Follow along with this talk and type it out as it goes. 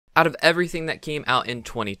Out of everything that came out in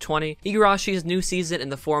 2020, Higurashi's new season in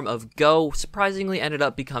the form of Go surprisingly ended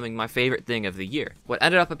up becoming my favorite thing of the year. What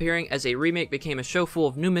ended up appearing as a remake became a show full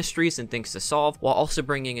of new mysteries and things to solve, while also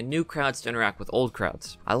bringing in new crowds to interact with old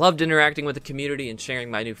crowds. I loved interacting with the community and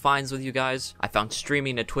sharing my new finds with you guys. I found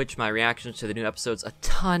streaming to Twitch my reactions to the new episodes a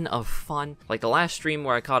ton of fun. Like the last stream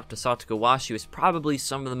where I caught up to Satoko Houjou was probably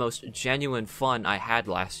some of the most genuine fun I had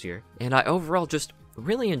last year, and I overall just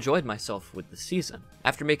really enjoyed myself with the season.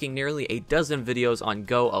 After making nearly a dozen videos on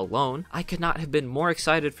Go alone, I could not have been more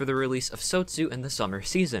excited for the release of Sotsu in the summer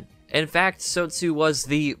season. In fact, Sotsu was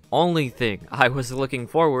the only thing I was looking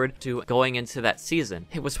forward to going into that season.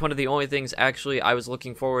 It was one of the only things actually I was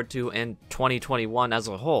looking forward to in 2021 as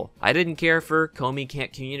a whole. I didn't care for Komi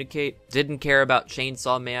Can't Communicate, didn't care about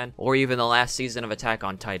Chainsaw Man, or even the last season of Attack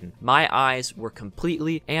on Titan. My eyes were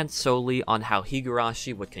completely and solely on how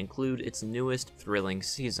Higurashi would conclude its newest thrilling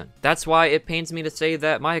season. That's why it pains me to say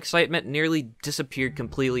that my excitement nearly disappeared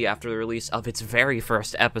completely after the release of its very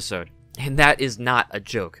first episode. And that is not a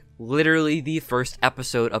joke. Literally the first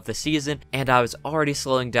episode of the season, and I was already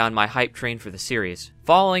slowing down my hype train for the series.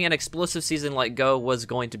 Following an explosive season like Go was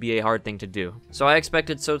going to be a hard thing to do, so I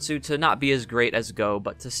expected Sotsu to not be as great as Go,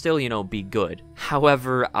 but to still, be good.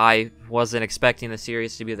 However, I wasn't expecting the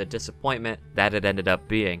series to be the disappointment that it ended up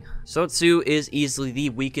being. Sotsu is easily the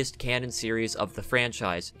weakest canon series of the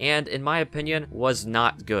franchise, and in my opinion, was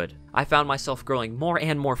not good. I found myself growing more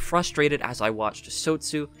and more frustrated as I watched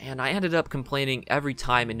Sotsu, and I ended up complaining every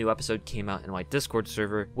time a new episode came out in my Discord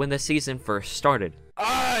server when the season first started.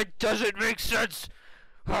 It doesn't make sense!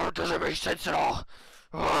 Oh, it doesn't make sense at all!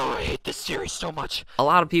 Oh, I hate this series so much. A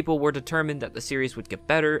lot of people were determined that the series would get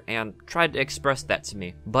better and tried to express that to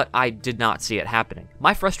me, but I did not see it happening.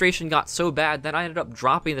 My frustration got so bad that I ended up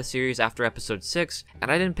dropping the series after episode 6,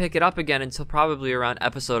 and I didn't pick it up again until probably around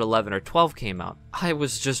episode 11 or 12 came out. I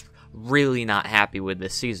was just really not happy with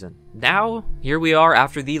this season. Now, here we are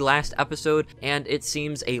after the last episode, and it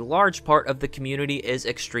seems a large part of the community is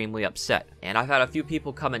extremely upset. And I've had a few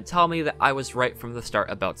people come and tell me that I was right from the start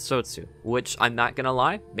about Sotsu, which I'm not gonna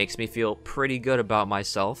lie, makes me feel pretty good about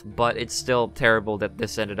myself, but it's still terrible that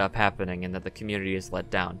this ended up happening and that the community is let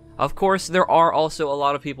down. Of course, there are also a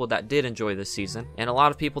lot of people that did enjoy this season, and a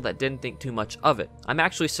lot of people that didn't think too much of it. I'm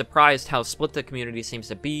actually surprised how split the community seems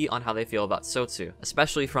to be on how they feel about Sotsu,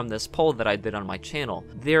 especially from this poll that I did on my channel.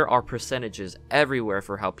 There are percentages everywhere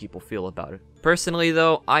for how people feel about it. Personally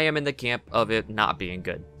though, I am in the camp of it not being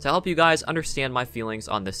good. To help you guys understand my feelings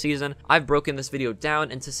on this season, I've broken this video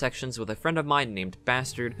down into sections with a friend of mine named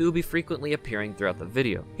Bastard, who will be frequently appearing throughout the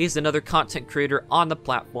video. He's another content creator on the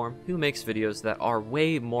platform who makes videos that are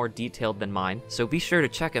way more detailed than mine, so be sure to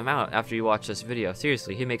check him out after you watch this video.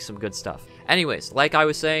 Seriously, he makes some good stuff. Anyways, like I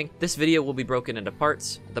was saying, this video will be broken into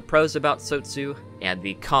parts, the pros about Sotsu, and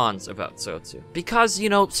the cons about Sotsu. Because,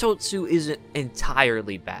 Sotsu isn't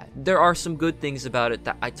entirely bad. There are some good things about it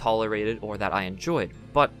that I tolerated or that I enjoyed,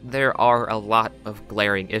 but there are a lot of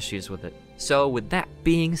glaring issues with it. So with that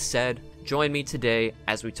being said, join me today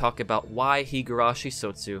as we talk about why Higurashi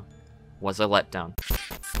Sotsu was a letdown.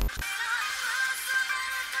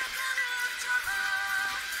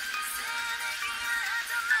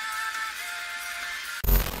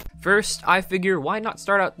 First, I figure why not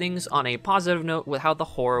start out things on a positive note with how the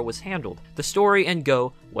horror was handled. The story in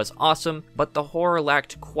Go was awesome, but the horror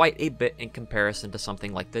lacked quite a bit in comparison to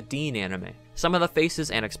something like the Dean anime. Some of the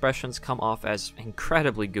faces and expressions come off as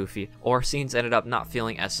incredibly goofy, or scenes ended up not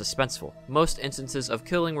feeling as suspenseful. Most instances of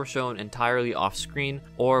killing were shown entirely off screen,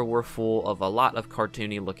 or were full of a lot of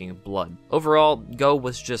cartoony looking blood. Overall, Go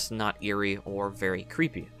was just not eerie or very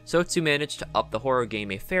creepy. Sotsu managed to up the horror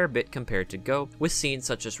game a fair bit compared to Go, with scenes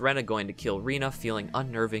such as Rena going to kill Rena feeling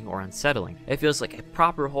unnerving or unsettling. It feels like a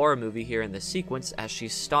proper horror movie here in this sequence as she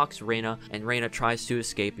stalks Rena, and Rena tries to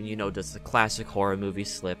escape and does the classic horror movie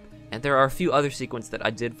slip. And there are a few other sequences that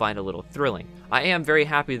I did find a little thrilling. I am very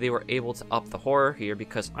happy they were able to up the horror here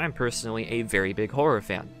because I'm personally a very big horror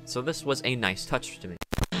fan, so this was a nice touch to me.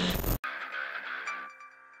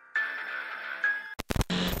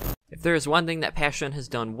 If there is one thing that Passion has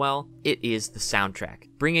done well, it is the soundtrack.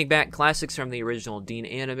 Bringing back classics from the original Dean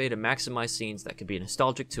anime to maximize scenes that could be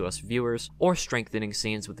nostalgic to us viewers, or strengthening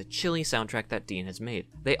scenes with the chilly soundtrack that Dean has made.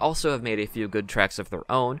 They also have made a few good tracks of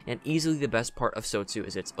their own, and easily the best part of Sotsu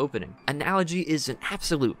is its opening. Analogy is an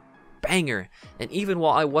absolute banger, and even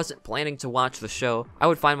while I wasn't planning to watch the show, I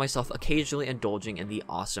would find myself occasionally indulging in the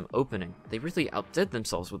awesome opening. They really outdid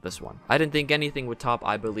themselves with this one. I didn't think anything would top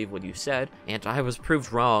I Believe What You Said, and I was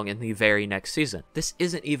proved wrong in the very next season. This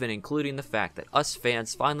isn't even including the fact that us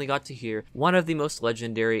fans finally got to hear one of the most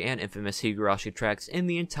legendary and infamous Higurashi tracks in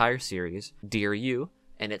the entire series, Dear You,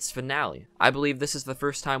 and its finale. I believe this is the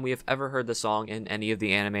first time we have ever heard the song in any of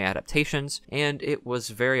the anime adaptations, and it was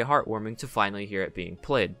very heartwarming to finally hear it being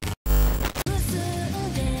played.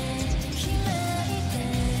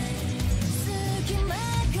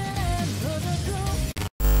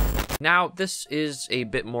 Now, this is a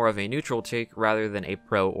bit more of a neutral take rather than a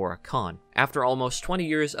pro or a con. After almost 20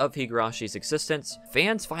 years of Higurashi's existence,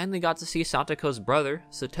 fans finally got to see Satoko's brother,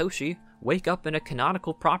 Satoshi, wake up in a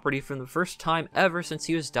canonical property for the first time ever since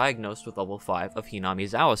he was diagnosed with level 5 of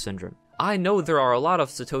Hinamizawa syndrome. I know there are a lot of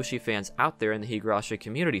Satoshi fans out there in the Higurashi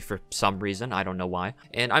community for some reason, I don't know why,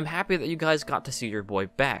 and I'm happy that you guys got to see your boy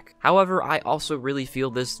back. However, I also really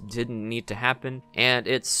feel this didn't need to happen, and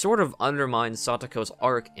it sort of undermines Satoko's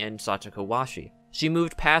arc in Satoko Washi. She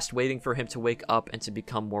moved past waiting for him to wake up and to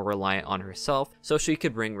become more reliant on herself so she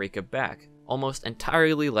could bring Rika back, almost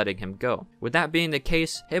entirely letting him go. With that being the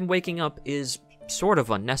case, him waking up is sort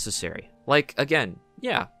of unnecessary. Like, again,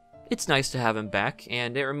 yeah, it's nice to have him back,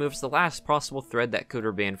 and it removes the last possible thread that could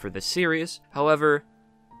remain for this series. However,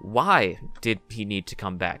 why did he need to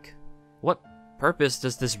come back? What purpose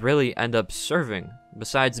does this really end up serving,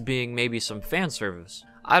 besides being maybe some fan service?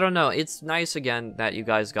 I don't know, it's nice again that you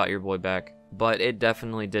guys got your boy back, but it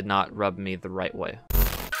definitely did not rub me the right way.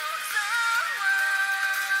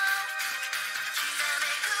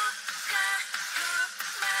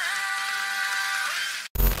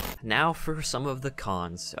 Now for some of the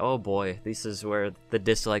cons. Oh boy, this is where the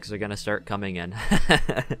dislikes are gonna start coming in.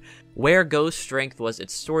 Where Go's strength was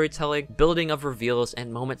its storytelling, building of reveals,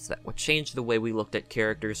 and moments that would change the way we looked at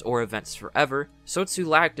characters or events forever, Sotsu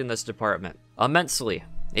lacked in this department. Immensely.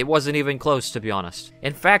 It wasn't even close, to be honest.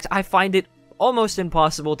 In fact, I find it almost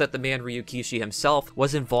impossible that the man Ryukishi himself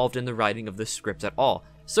was involved in the writing of this script at all.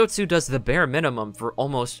 Sotsu does the bare minimum for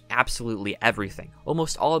almost absolutely everything.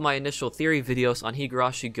 Almost all of my initial theory videos on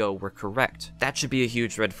Higurashi Go were correct. That should be a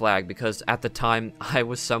huge red flag because at the time, I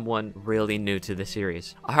was someone really new to the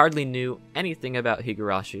series. I hardly knew anything about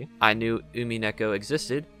Higurashi. I knew umineko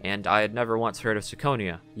existed, and I had never once heard of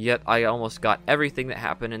Tsukuyomi. Yet I almost got everything that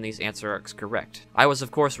happened in these answer arcs correct. I was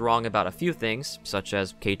of course wrong about a few things, such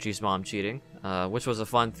as Keiichi's mom cheating, which was a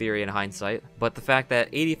fun theory in hindsight, but the fact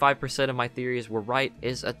that 85% of my theories were right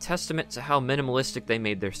is a testament to how minimalistic they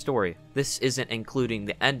made their story. This isn't including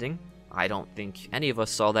the ending. I don't think any of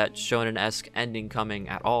us saw that shonen-esque ending coming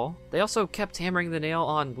at all. They also kept hammering the nail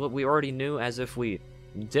on what we already knew as if we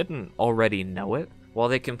didn't already know it, while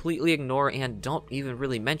they completely ignore and don't even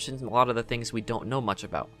really mention a lot of the things we don't know much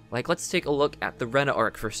about. Like, let's take a look at the Rena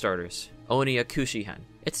arc for starters, Oniya Kushihen.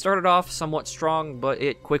 It started off somewhat strong, but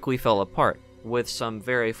it quickly fell apart, with some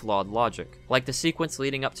very flawed logic. Like the sequence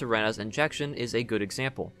leading up to Rena's injection is a good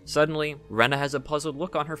example. Suddenly, Rena has a puzzled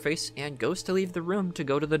look on her face and goes to leave the room to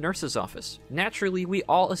go to the nurse's office. Naturally, we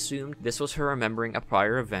all assumed this was her remembering a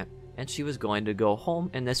prior event, and she was going to go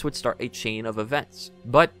home and this would start a chain of events.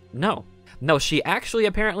 But no. No, she actually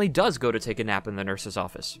apparently does go to take a nap in the nurse's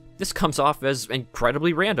office. This comes off as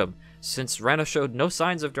incredibly random, since Rena showed no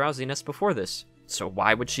signs of drowsiness before this. So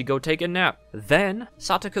why would she go take a nap? Then,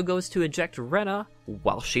 Satoko goes to inject Rena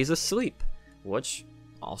while she's asleep, which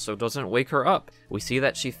also doesn't wake her up. We see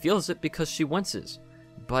that she feels it because she winces,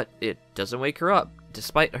 but it doesn't wake her up,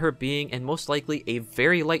 despite her being in most likely a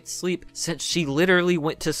very light sleep since she literally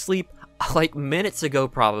went to sleep like minutes ago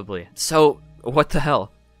probably. So, what the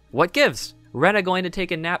hell? What gives? Rena going to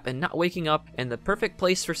take a nap and not waking up, and the perfect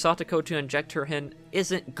place for Satoko to inject her in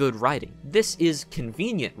isn't good writing. This is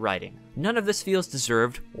convenient writing. None of this feels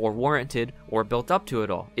deserved, or warranted, or built up to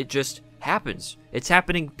it all. It just happens. It's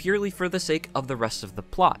happening purely for the sake of the rest of the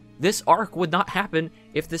plot. This arc would not happen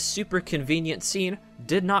if this super convenient scene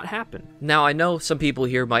did not happen. Now, I know some people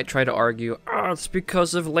here might try to argue, it's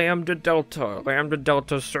because of Lambda Delta. Lambda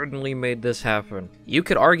Delta certainly made this happen. You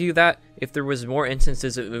could argue that if there was more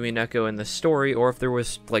instances of umineko in the story, or if there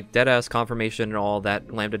was like deadass confirmation and all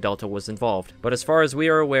that Lambda Delta was involved. But as far as we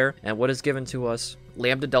are aware, and what is given to us,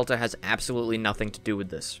 Lambda Delta has absolutely nothing to do with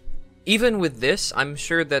this. Even with this, I'm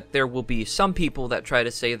sure that there will be some people that try to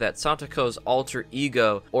say that Satoko's alter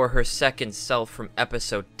ego or her second self from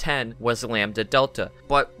episode 10 was Lambda Delta,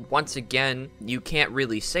 but once again, you can't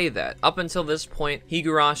really say that. Up until this point,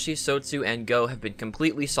 Higurashi, Sotsu, and Go have been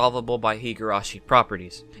completely solvable by Higurashi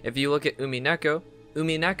properties. If you look at Umineko,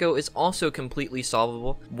 Umineko is also completely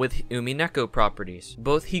solvable with umineko properties.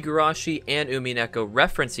 Both Higurashi and Umineko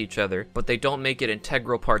reference each other, but they don't make it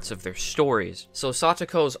integral parts of their stories. So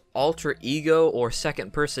Satoko's alter ego or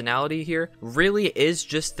second personality here really is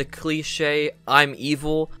just the cliche I'm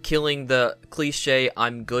evil, killing the cliche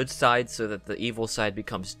I'm good side so that the evil side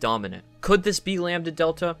becomes dominant. Could this be Lambda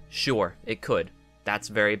Delta? Sure, it could. That's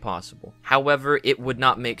very possible. However, it would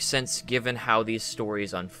not make sense given how these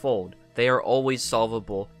stories unfold. They are always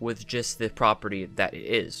solvable with just the property that it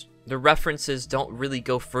is. The references don't really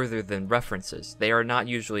go further than references. They are not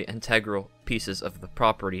usually integral pieces of the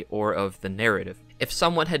property or of the narrative. If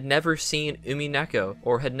someone had never seen Umineko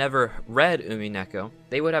or had never read Umineko,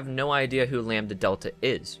 they would have no idea who Lambda Delta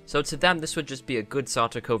is. So to them, this would just be a good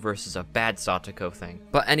Satoko versus a bad Satoko thing.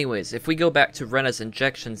 But anyways, if we go back to Rena's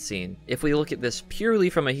injection scene, if we look at this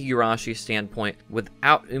purely from a Higurashi standpoint,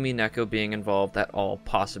 without Umineko being involved at all,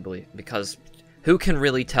 possibly, because who can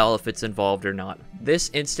really tell if it's involved or not?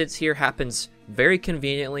 This instance here happens very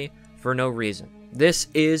conveniently for no reason. This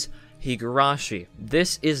is Higurashi.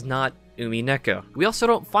 This is not Umineko. We also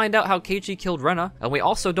don't find out how Keiichi killed Rena, and we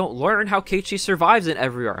also don't learn how Keiichi survives in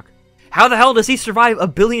every arc. How the hell does he survive a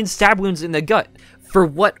billion stab wounds in the gut? For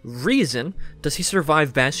what reason does he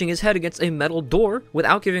survive bashing his head against a metal door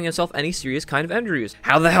without giving himself any serious kind of injuries?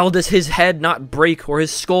 How the hell does his head not break or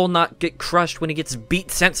his skull not get crushed when he gets beat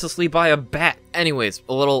senselessly by a bat? Anyways,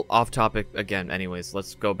 a little off topic again. Anyways,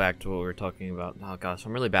 let's go back to what we were talking about. Oh gosh,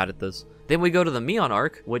 I'm really bad at this. Then we go to the Mion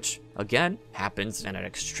arc, which, again, happens in an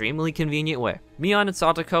extremely convenient way. Mion and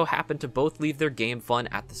Satoko happen to both leave their game fun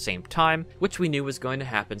at the same time, which we knew was going to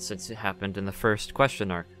happen since it happened in the first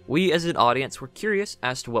question arc. We, as an audience, were curious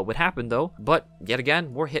as to what would happen though, but yet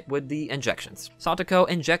again, we're hit with the injections. Satoko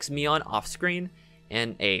injects Mion off-screen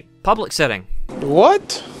in a public setting.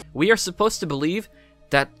 What? We are supposed to believe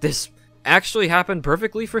that this actually happened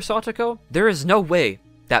perfectly for Satoko. There is no way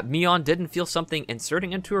that Mion didn't feel something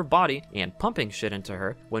inserting into her body and pumping shit into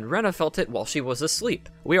her when Rena felt it while she was asleep.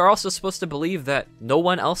 We are also supposed to believe that no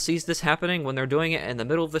one else sees this happening when they're doing it in the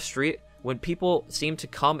middle of the street, when people seem to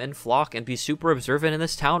come and flock and be super observant in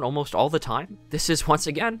this town almost all the time. This is once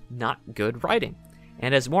again not good writing,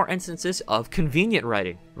 and has more instances of convenient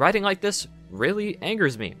writing. Writing like this really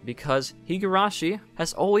angers me because Higurashi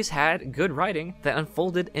has always had good writing that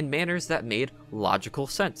unfolded in manners that made logical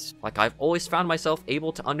sense. Like, I've always found myself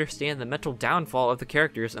able to understand the mental downfall of the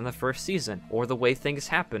characters in the first season, or the way things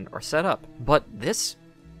happen or set up. But this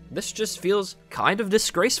just feels kind of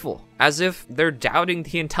disgraceful, as if they're doubting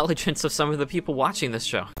the intelligence of some of the people watching this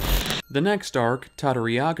show. The next arc,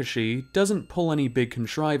 Tadarayakashi, doesn't pull any big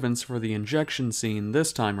contrivance for the injection scene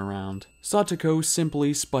this time around. Satoko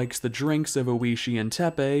simply spikes the drinks of Oishi and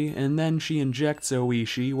Teppei, and then she injects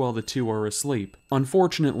Oishi while the two are asleep.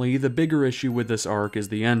 Unfortunately, the bigger issue with this arc is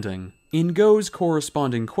the ending. In Go's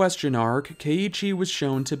corresponding question arc, Keiichi was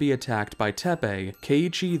shown to be attacked by Teppei.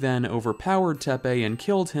 Keiichi then overpowered Teppei and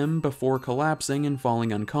killed him before collapsing and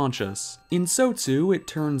falling unconscious. In Sotsu, it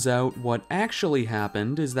turns out what actually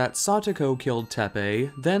happened is that Satoko killed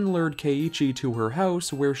Teppei, then lured Keiichi to her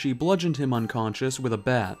house where she bludgeoned him unconscious with a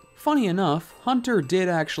bat. Funny enough, Hunter did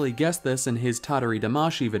actually guess this in his Tadari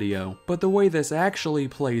Damashi video, but the way this actually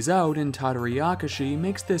plays out in Tadarayakashi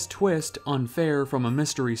makes this twist unfair from a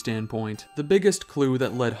mystery standpoint. The biggest clue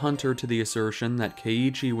that led Hunter to the assertion that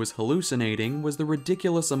Keiichi was hallucinating was the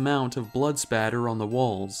ridiculous amount of blood spatter on the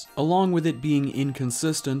walls, along with it being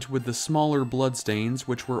inconsistent with the smaller bloodstains,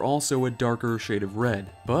 which were also a darker shade of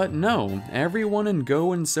red. But no, everyone in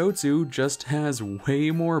Go and Sotsu just has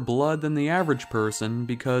way more blood than the average person,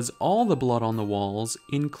 because all the blood on the walls,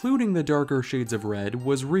 including the darker shades of red,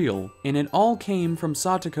 was real, and it all came from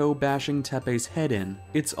Satoko bashing Teppei's head in.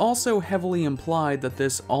 It's also heavily implied that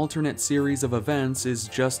this alternate series of events is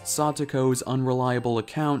just Satoko's unreliable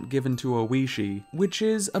account given to Oishi, which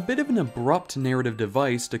is a bit of an abrupt narrative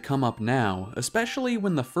device to come up now, especially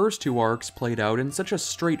when the first two arcs played out in such a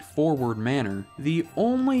straightforward manner. The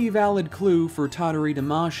only valid clue for Tadari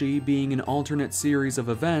Damashi being an alternate series of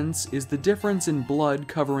events is the difference in blood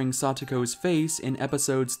covering Satoko's face in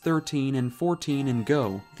episodes 13 and 14 in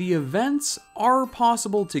Go. The events are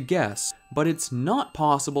possible to guess, but it's not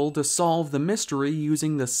possible to solve the mystery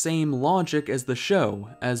using the same logic as the show,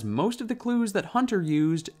 as most of the clues that Hunter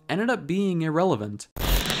used ended up being irrelevant.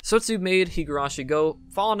 Sotsu made Higurashi Go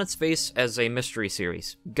fall on its face as a mystery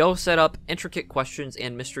series. Go set up intricate questions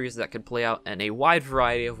and mysteries that could play out in a wide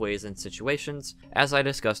variety of ways and situations, as I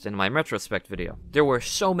discussed in my Retrospect video. There were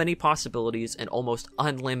so many possibilities and almost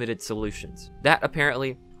unlimited solutions. That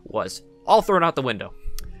apparently was all thrown out the window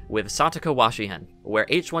with Satoko Washihen, where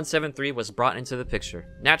H173 was brought into the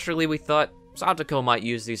picture. Naturally, we thought Satoko might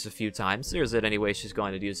use these a few times. Is it any way she's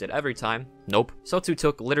going to use it every time? Nope. Sotsu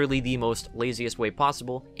took literally the most laziest way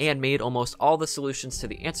possible and made almost all the solutions to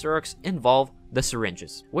the answer arcs involve the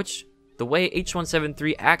syringes, which the way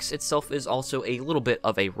H173 acts itself is also a little bit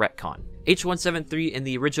of a retcon. H173 in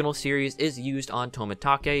the original series is used on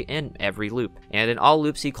Tomitake in every loop, and in all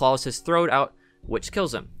loops he claws his throat out, which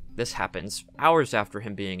kills him. This happens hours after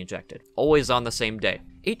him being injected, always on the same day.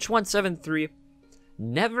 H173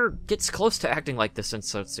 never gets close to acting like this in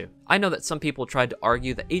Sotsu. I know that some people tried to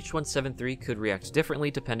argue that H173 could react differently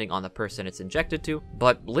depending on the person it's injected to,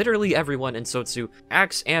 but literally everyone in Sotsu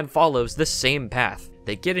acts and follows the same path.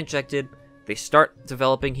 They get injected, they start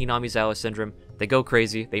developing Hinamizawa syndrome, they go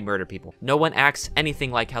crazy, they murder people. No one acts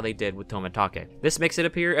anything like how they did with Tomitake. This makes it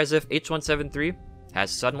appear as if H173 has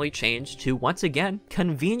suddenly changed to once again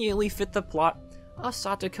conveniently fit the plot of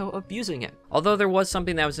Satoko abusing it. Although there was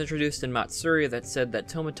something that was introduced in Matsuri that said that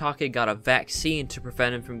Tomitake got a vaccine to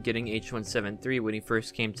prevent him from getting H173 when he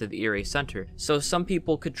first came to the Irie Center. So some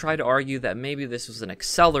people could try to argue that maybe this was an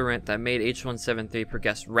accelerant that made H173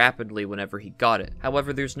 progress rapidly whenever he got it.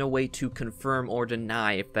 However, there's no way to confirm or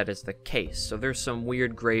deny if that is the case, so there's some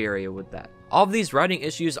weird gray area with that. All of these writing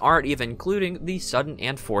issues aren't even including the sudden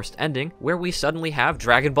and forced ending, where we suddenly have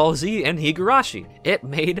Dragon Ball Z and Higurashi. It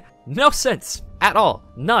made no sense at all.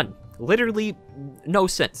 None. Literally no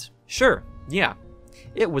sense. Sure, yeah.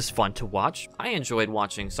 It was fun to watch. I enjoyed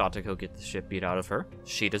watching Satoko get the shit beat out of her.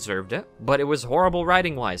 She deserved it. But it was horrible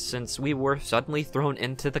writing-wise, since we were suddenly thrown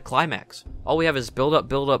into the climax. All we have is build up,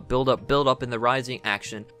 build up, build up, build up in the rising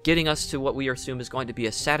action, getting us to what we assume is going to be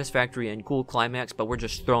a satisfactory and cool climax, but we're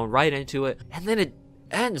just thrown right into it. And then it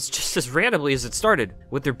ends just as randomly as it started,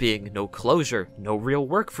 with there being no closure, no real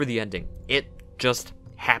work for the ending. It just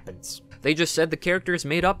happens. They just said the characters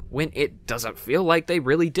made up when it doesn't feel like they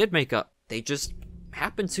really did make up. They just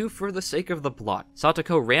happen to for the sake of the plot.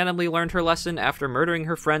 Satoko randomly learned her lesson after murdering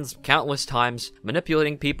her friends countless times,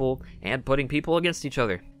 manipulating people, and putting people against each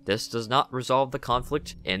other. This does not resolve the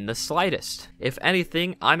conflict in the slightest. If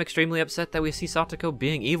anything, I'm extremely upset that we see Satoko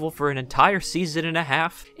being evil for an entire season and a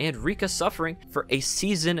half, and Rika suffering for a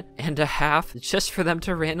season and a half, just for them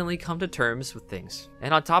to randomly come to terms with things.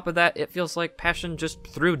 And on top of that, it feels like Passion just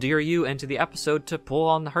threw Dear You into the episode to pull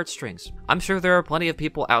on the heartstrings. I'm sure there are plenty of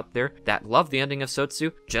people out there that love the ending of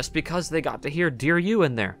Sotsu just because they got to hear Dear You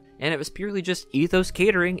in there, and it was purely just ethos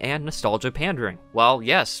catering and nostalgia pandering. While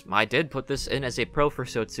yes, I did put this in as a pro for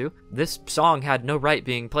Sotsu, this song had no right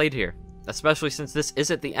being played here, especially since this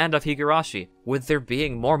isn't the end of Higurashi, with there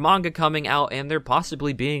being more manga coming out and there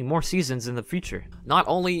possibly being more seasons in the future. Not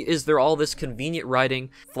only is there all this convenient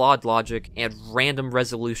writing, flawed logic, and random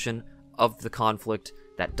resolution of the conflict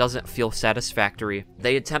that doesn't feel satisfactory,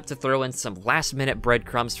 they attempt to throw in some last-minute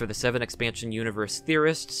breadcrumbs for the 7 expansion universe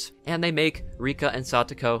theorists, and they make Rika and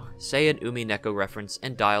Satoko say an umineko reference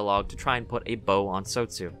in dialogue to try and put a bow on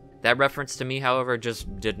Sotsu. That reference to me, however,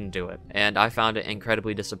 just didn't do it, and I found it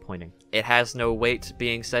incredibly disappointing. It has no weight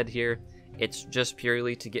being said here, it's just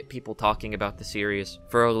purely to get people talking about the series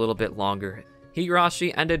for a little bit longer.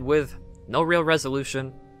 Higurashi ended with no real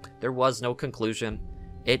resolution, there was no conclusion,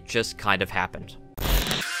 it just kind of happened.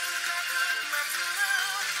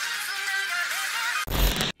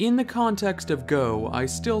 In the context of Go, I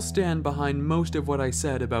still stand behind most of what I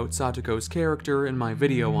said about Satoko's character in my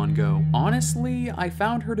video on Go. Honestly, I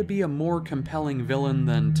found her to be a more compelling villain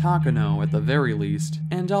than Takano at the very least,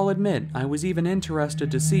 and I'll admit, I was even interested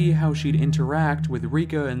to see how she'd interact with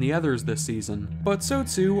Rika and the others this season. But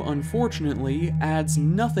Sotsu, unfortunately, adds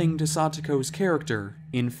nothing to Satoko's character.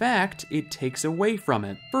 In fact, it takes away from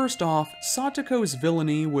it. First off, Satoko's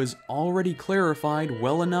villainy was already clarified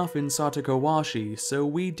well enough in Satokowashi, so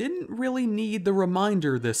we didn't really need the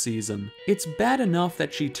reminder this season. It's bad enough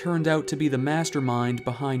that she turned out to be the mastermind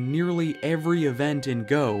behind nearly every event in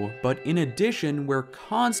Go, but in addition, we're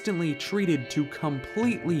constantly treated to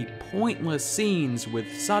completely pointless scenes with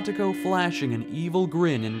Satoko flashing an evil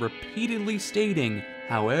grin and repeatedly stating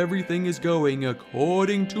how everything is going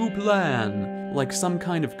according to plan, like some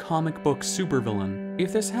kind of comic book supervillain.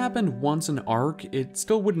 If this happened once an arc, it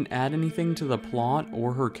still wouldn't add anything to the plot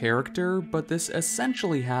or her character, but this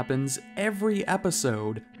essentially happens every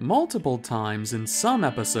episode, multiple times in some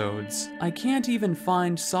episodes. I can't even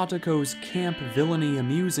find Satoko's camp villainy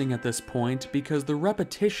amusing at this point because the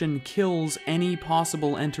repetition kills any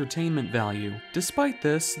possible entertainment value. Despite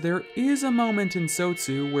this, there is a moment in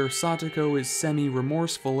Sotsu where Satoko is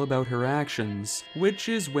semi-remorseful about her actions, which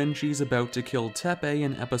is when she's about to kill Teppei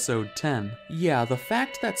in episode 10. Yeah, the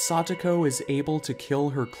fact that Satoko is able to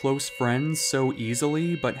kill her close friends so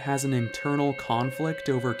easily but has an internal conflict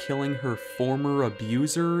over killing her former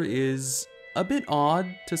abuser is a bit odd,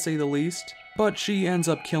 to say the least. But she ends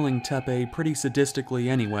up killing Teppei pretty sadistically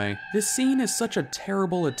anyway. This scene is such a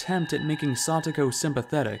terrible attempt at making Satoko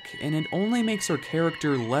sympathetic, and it only makes her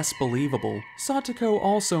character less believable. Satoko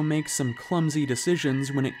also makes some clumsy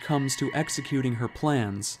decisions when it comes to executing her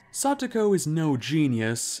plans. Satoko is no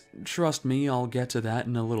genius, trust me, I'll get to that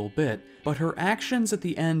in a little bit, but her actions at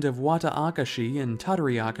the end of Wata Akashi and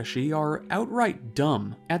Tadari Akashi are outright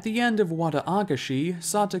dumb. At the end of Wata Akashi,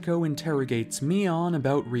 Satoko interrogates Mion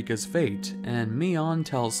about Rika's fate, and Mion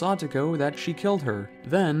tells Satoko that she killed her.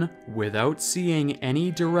 Then, without seeing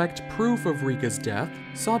any direct proof of Rika's death,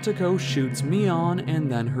 Satoko shoots Mion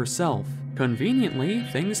and then herself. Conveniently,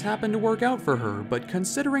 things happen to work out for her, but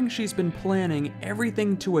considering she's been planning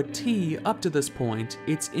everything to a T up to this point,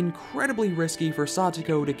 it's incredibly risky for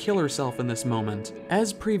Satoko to kill herself in this moment.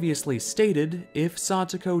 As previously stated, if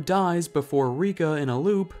Satoko dies before Rika in a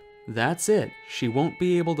loop, that's it. She won't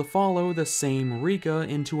be able to follow the same Rika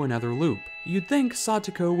into another loop. You'd think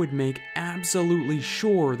Satoko would make absolutely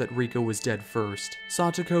sure that Rika was dead first.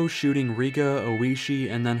 Satoko shooting Rika, Oishi,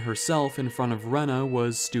 and then herself in front of Rena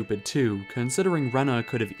was stupid too, considering Rena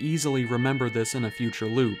could have easily remembered this in a future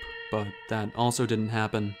loop, but that also didn't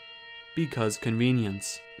happen. Because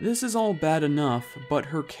convenience. This is all bad enough, but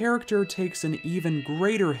her character takes an even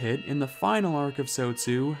greater hit in the final arc of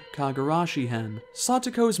Sotsu, Kagurashi Hen.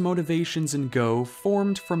 Satoko's motivations in Go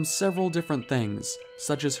formed from several different things,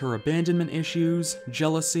 such as her abandonment issues,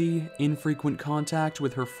 jealousy, infrequent contact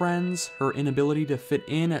with her friends, her inability to fit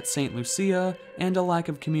in at St. Lucia, and a lack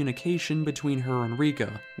of communication between her and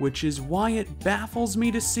Rika, which is why it baffles me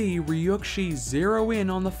to see Ryuugu zero in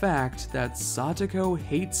on the fact that Satoko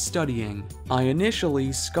hates studying. I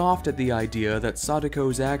initially scoffed at the idea that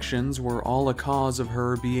Satoko's actions were all a cause of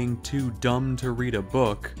her being too dumb to read a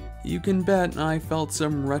book. You can bet I felt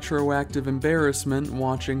some retroactive embarrassment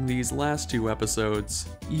watching these last two episodes.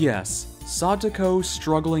 Yes, Satoko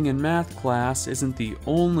struggling in math class isn't the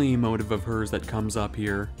only motive of hers that comes up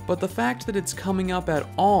here, but the fact that it's coming up at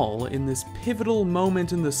all in this pivotal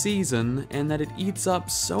moment in the season, and that it eats up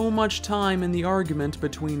so much time in the argument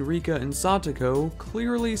between Rika and Satoko,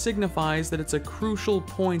 clearly signifies that it's a crucial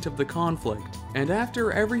point of the conflict. And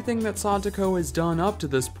after everything that Satoko has done up to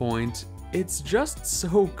this point, it's just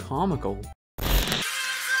so comical.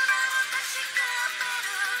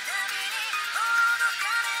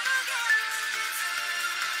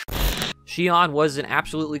 Shion was an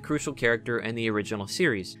absolutely crucial character in the original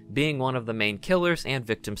series, being one of the main killers and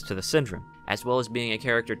victims to the syndrome, as well as being a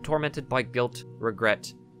character tormented by guilt,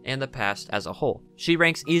 regret, and the past as a whole. She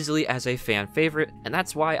ranks easily as a fan favorite, and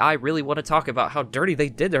that's why I really want to talk about how dirty they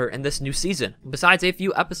did her in this new season. Besides a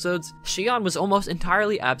few episodes, Shion was almost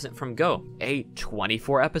entirely absent from Go, a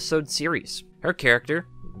 24-episode series. Her character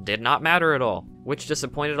did not matter at all, which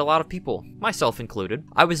disappointed a lot of people, myself included.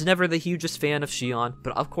 I was never the hugest fan of Shion,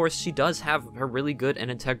 but of course she does have her really good and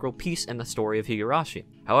integral piece in the story of Higurashi.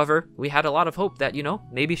 However, we had a lot of hope that,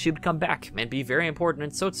 maybe she would come back and be very important in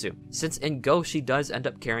Sotsu, since in Go she does end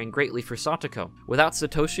up caring greatly for Satoko. Without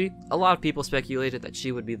Satoshi, a lot of people speculated that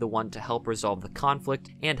she would be the one to help resolve the conflict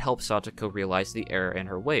and help Satoko realize the error in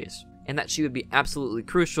her ways, and that she would be absolutely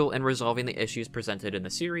crucial in resolving the issues presented in the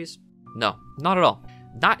series. No, not at all.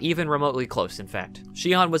 Not even remotely close, in fact.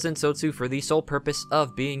 Shion was in Sotsu for the sole purpose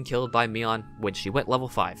of being killed by Mion when she went level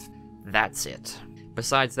 5. That's it.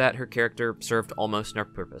 Besides that, her character served almost no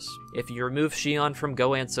purpose. If you remove Shion from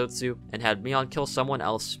Go and Sotsu and had Mion kill someone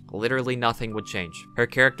else, literally nothing would change. Her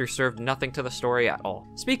character served nothing to the story at all.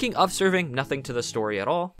 Speaking of serving nothing to the story at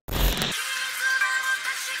all,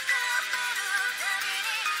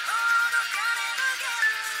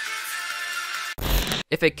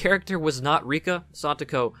 if a character was not Rika,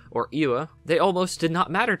 Satoko, or Iwa, they almost did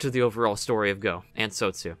not matter to the overall story of Go and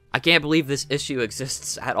Sotsu. I can't believe this issue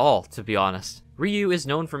exists at all, to be honest. Ryu is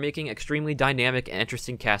known for making extremely dynamic and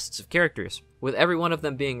interesting casts of characters, with every one of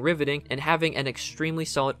them being riveting and having an extremely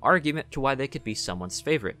solid argument to why they could be someone's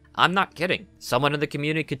favorite. I'm not kidding. Someone in the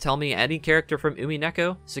community could tell me any character from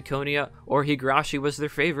Umineko, Seconia, or Higurashi was their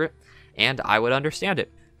favorite, and I would understand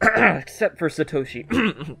it. Except for Satoshi.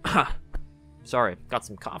 Sorry, got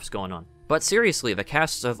some coughs going on. But seriously, the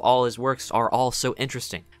casts of all his works are all so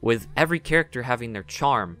interesting, with every character having their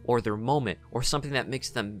charm, or their moment, or something that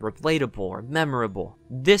makes them relatable or memorable.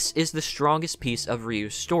 This is the strongest piece of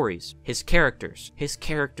Ryu's stories, his characters. His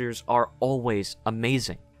characters are always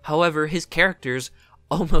amazing. However, his characters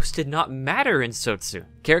almost did not matter in Sotsu.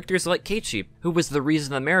 Characters like Keiichi, who was the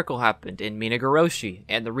reason the miracle happened in Minagoroshi,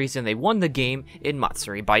 and the reason they won the game in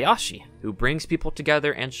Matsuri Bayashi, who brings people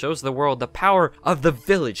together and shows the world the power of the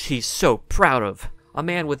village he's so proud of. A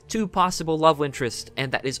man with 2 possible love interests,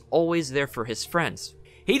 and that is always there for his friends.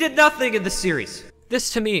 He did nothing in the series!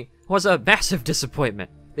 This, to me, was a massive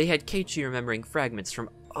disappointment. They had Keiichi remembering fragments from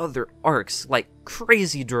other arcs like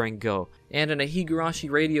crazy during Go, and in a Higurashi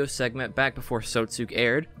radio segment back before Sotsu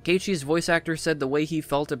aired, Keiichi's voice actor said the way he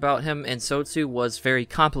felt about him in Sotsu was very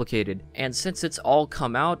complicated, and since it's all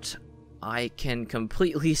come out, I can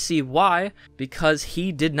completely see why, because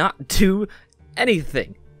he did not do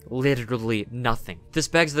anything. Literally nothing. This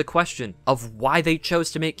begs the question of why they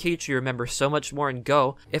chose to make Keiichi remember so much more in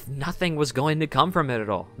Go if nothing was going to come from it at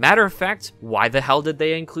all. Matter of fact, why the hell did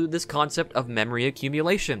they include this concept of memory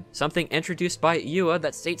accumulation? Something introduced by Yua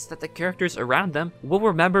that states that the characters around them will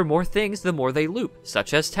remember more things the more they loop,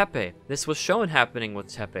 such as Teppei. This was shown happening with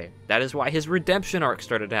Teppei. That is why his redemption arc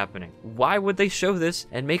started happening. Why would they show this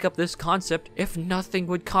and make up this concept if nothing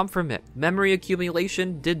would come from it? Memory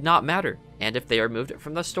accumulation did not matter. And if they removed it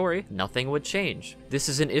from the story, nothing would change. This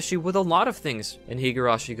is an issue with a lot of things in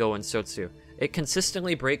Higurashi Go and Sotsu. It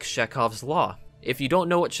consistently breaks Chekhov's law. If you don't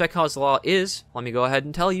know what Chekhov's law is, let me go ahead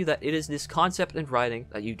and tell you that it is this concept in writing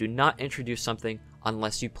that you do not introduce something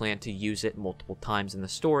unless you plan to use it multiple times in the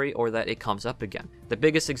story or that it comes up again. The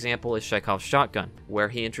biggest example is Chekhov's shotgun, where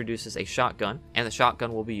he introduces a shotgun and the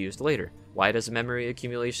shotgun will be used later. Why does memory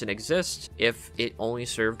accumulation exist if it only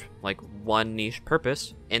served like one niche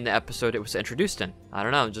purpose in the episode it was introduced in? I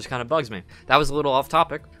don't know, it just kind of bugs me. That was a little off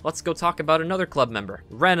topic. Let's go talk about another club member,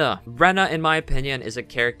 Rena. Rena, in my opinion, is a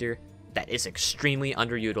character that is extremely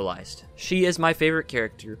underutilized. She is my favorite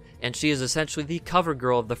character, and she is essentially the cover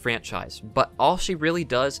girl of the franchise, but all she really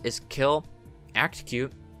does is kill, act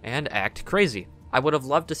cute, and act crazy. I would have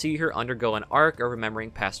loved to see her undergo an arc of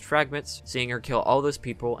remembering past fragments, seeing her kill all those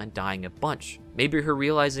people and dying a bunch. Maybe her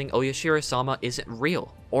realizing Oyashiro-sama isn't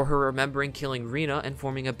real, or her remembering killing Rena and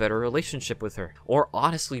forming a better relationship with her, or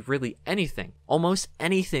honestly really anything. Almost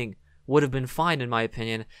anything would have been fine in my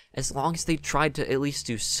opinion, as long as they tried to at least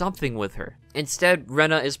do something with her. Instead,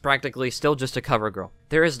 Rena is practically still just a cover girl.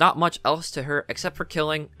 There is not much else to her except for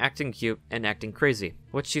killing, acting cute, and acting crazy,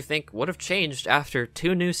 which you think would have changed after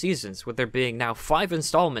 2 new seasons, with there being now 5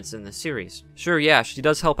 installments in the series. Sure, yeah, she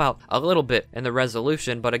does help out a little bit in the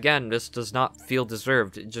resolution, but again, this does not feel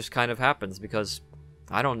deserved. It just kind of happens because,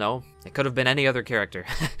 I don't know, it could have been any other character.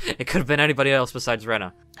 It could have been anybody else besides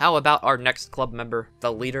Rena. How about our next club member,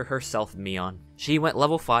 the leader herself, Mion? She went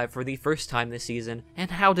level 5 for the first time this season,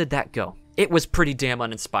 and how did that go? It was pretty damn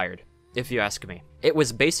uninspired, if you ask me. It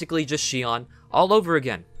was basically just Shion all over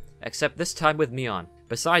again, except this time with Mion.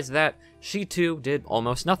 Besides that, she too did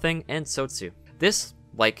almost nothing in Sotsu. This,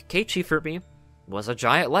 like Keiichi for me, was a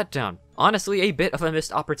giant letdown. Honestly, a bit of a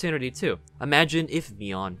missed opportunity too. Imagine if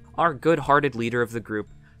Mion, our good-hearted leader of the group,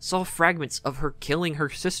 saw fragments of her killing her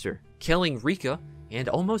sister, killing Rika, and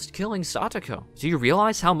almost killing Satoko. Do you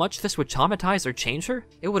realize how much this would traumatize or change her?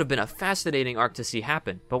 It would have been a fascinating arc to see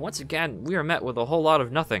happen, but once again, we are met with a whole lot of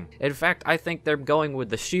nothing. In fact, I think they're going with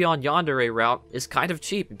the Shion Yandere route is kind of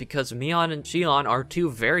cheap, because Mion and Shion are 2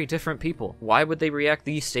 very different people. Why would they react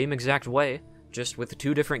the same exact way, just with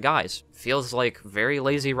 2 different guys? Feels like very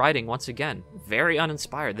lazy writing once again. Very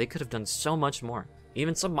uninspired. They could have done so much more.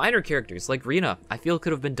 Even some minor characters like Rena, I feel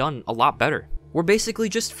could have been done a lot better. We're basically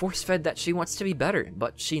just force-fed that she wants to be better,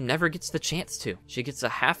 but she never gets the chance to. She gets a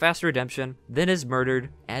half-assed redemption, then is murdered,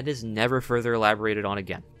 and is never further elaborated on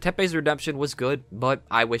again. Teppei's redemption was good, but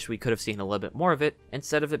I wish we could have seen a little bit more of it,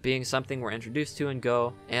 instead of it being something we're introduced to in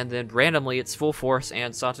Go, and then randomly it's full force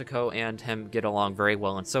and Satoko and him get along very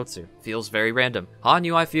well in Sotsu. Feels very random.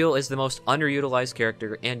 Hanyu, I feel, is the most underutilized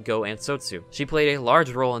character in Go and Sotsu. She played a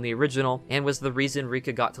large role in the original, and was the reason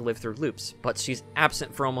Rika got to live through loops, but she's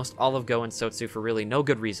absent for almost all of Go and Sotsu for really no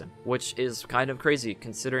good reason, which is kind of crazy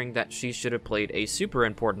considering that she should have played a super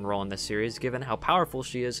important role in this series given how powerful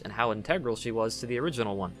she is and how integral she was to the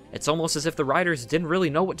original one. It's almost as if the writers didn't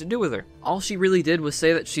really know what to do with her. All she really did was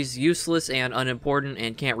say that she's useless and unimportant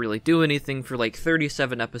and can't really do anything for like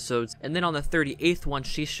 37 episodes, and then on the 38th one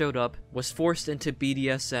she showed up, was forced into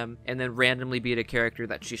BDSM, and then randomly beat a character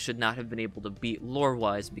that she should not have been able to beat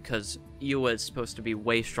lore-wise because Yua is supposed to be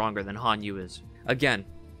way stronger than Hanyu is. Again,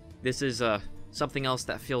 this is something else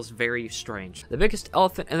that feels very strange. The biggest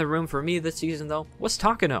elephant in the room for me this season, though, was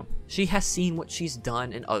Takano. She has seen what she's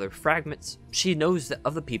done in other fragments. She knows that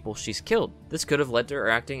of the people she's killed. This could have led to her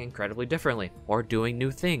acting incredibly differently, or doing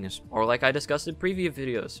new things, or like I discussed in previous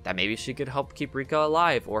videos, that maybe she could help keep Rika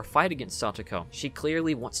alive or fight against Satoko. She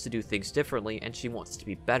clearly wants to do things differently and she wants to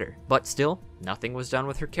be better. But still, nothing was done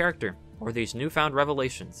with her character, or these newfound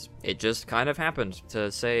revelations. It just kind of happened to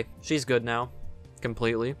say, she's good now,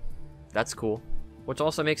 completely. That's cool. Which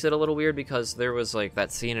also makes it a little weird because there was like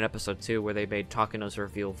that scene in episode 2 where they made Takano's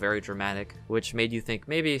reveal very dramatic, which made you think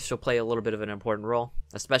maybe she'll play a little bit of an important role,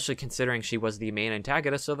 especially considering she was the main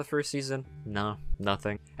antagonist of the first season. No,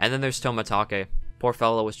 nothing. And then there's Tomatake. Poor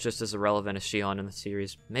fellow was just as irrelevant as Shion in the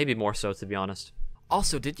series, maybe more so to be honest.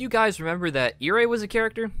 Also, did you guys remember that Ire was a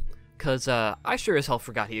character? cause I sure as hell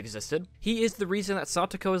forgot he existed. He is the reason that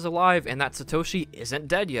Satoko is alive and that Satoshi isn't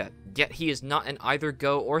dead yet he is not in either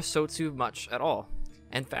Go or Sotsu much at all.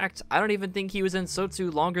 In fact, I don't even think he was in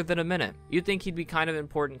Sotsu longer than a minute. You'd think he'd be kind of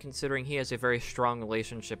important considering he has a very strong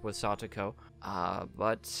relationship with Satoko,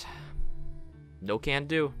 but no can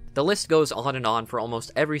do. The list goes on and on for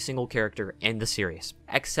almost every single character in the series,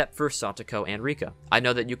 except for Satoko and Rika. I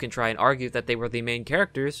know that you can try and argue that they were the main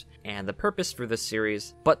characters and the purpose for this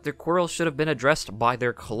series, but their quarrels should have been addressed by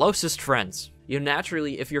their closest friends.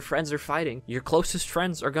 Naturally, if your friends are fighting, your closest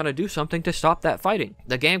friends are gonna do something to stop that fighting.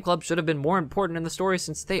 The game club should have been more important in the story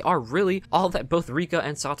since they are really all that both Rika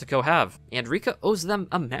and Satoko have. And Rika owes them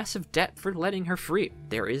a massive debt for letting her free.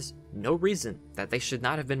 There is no reason that they should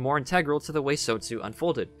not have been more integral to the way Sotsu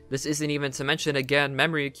unfolded. This isn't even to mention again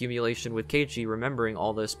memory accumulation with Keiichi remembering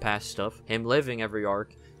all this past stuff, him living every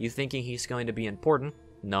arc, you thinking he's going to be important?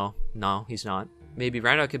 No, he's not. Maybe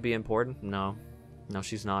Rena could be important? No,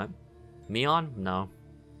 she's not. Mion? No,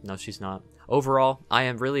 she's not. Overall, I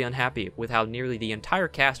am really unhappy with how nearly the entire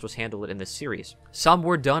cast was handled in this series. Some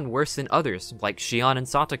were done worse than others, like Shion and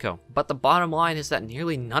Satoko, but the bottom line is that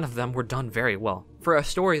nearly none of them were done very well. For a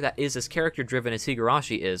story that is as character-driven as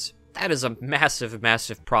Higurashi is, that is a massive,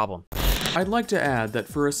 massive problem. I'd like to add that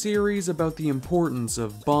for a series about the importance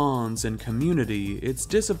of bonds and community, it's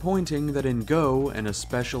disappointing that in Go, and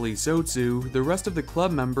especially Sotsu, the rest of the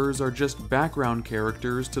club members are just background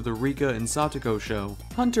characters to the Rika and Satoko show.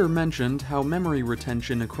 Hunter mentioned how memory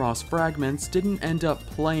retention across fragments didn't end up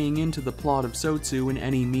playing into the plot of Sotsu in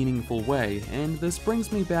any meaningful way, and this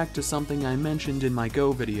brings me back to something I mentioned in my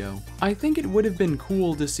Go video. I think it would have been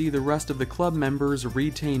cool to see the rest of the club members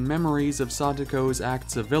retain memories of Satoko's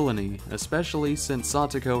acts of villainy, especially since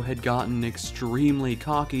Satoko had gotten extremely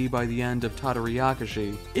cocky by the end of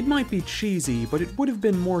Tadarayakashi. It might be cheesy, but it would have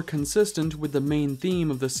been more consistent with the main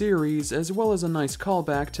theme of the series, as well as a nice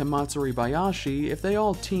callback to Matsuribayashi if they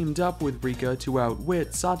all teamed up with Rika to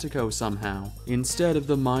outwit Satoko somehow, instead of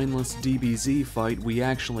the mindless DBZ fight we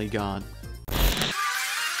actually got.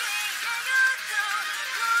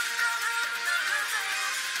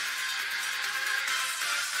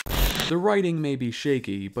 The writing may be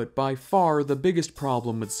shaky, but by far the biggest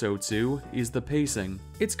problem with Sotsu is the pacing.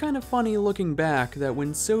 It's kind of funny looking back that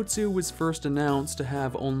when Sotsu was first announced to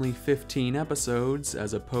have only 15 episodes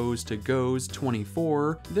as opposed to Go's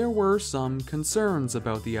 24, there were some concerns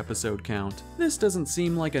about the episode count. This doesn't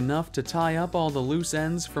seem like enough to tie up all the loose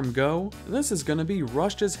ends from Go. This is gonna be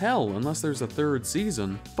rushed as hell unless there's a third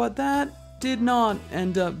season. But that did not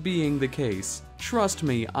end up being the case. Trust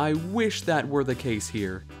me, I wish that were the case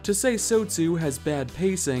here. To say Sotsu has bad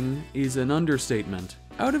pacing is an understatement.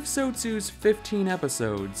 Out of Sotsu's 15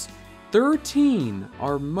 episodes, 13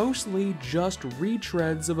 are mostly just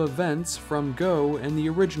retreads of events from Go and the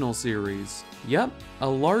original series. Yep, a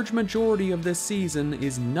large majority of this season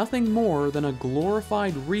is nothing more than a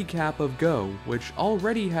glorified recap of Go, which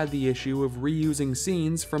already had the issue of reusing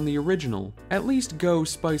scenes from the original. At least Go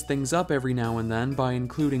spiced things up every now and then by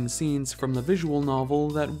including scenes from the visual novel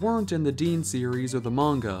that weren't in the Dean series or the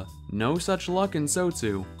manga. No such luck in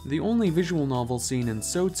Sotsu. The only visual novel scene in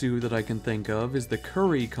Sotsu that I can think of is the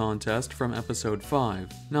curry contest from episode 5.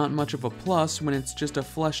 Not much of a plus when it's just a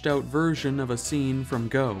fleshed out version of a scene from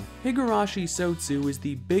Go. Higurashi Sotsu is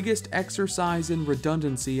the biggest exercise in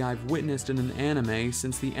redundancy I've witnessed in an anime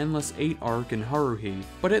since the Endless 8 arc in Haruhi,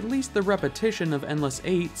 but at least the repetition of Endless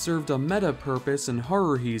 8 served a meta purpose in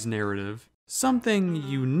Haruhi's narrative. Something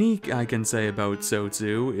unique I can say about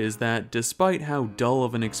Sotsu is that despite how dull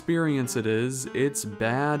of an experience it is, it's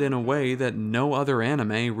bad in a way that no other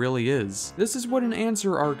anime really is. This is what an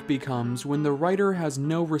answer arc becomes when the writer has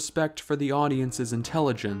no respect for the audience's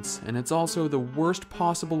intelligence, and it's also the worst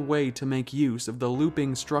possible way to make use of the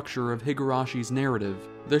looping structure of Higurashi's narrative.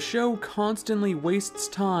 The show constantly wastes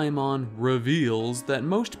time on reveals that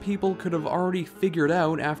most people could have already figured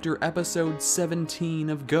out after episode 17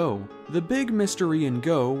 of Go. The big mystery in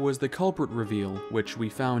Go was the culprit reveal, which we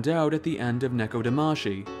found out at the end of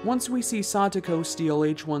Nekodamashi. Once we see Satoko steal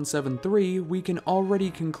H173, we can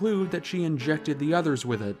already conclude that she injected the others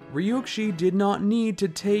with it. Ryuugu did not need to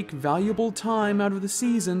take valuable time out of the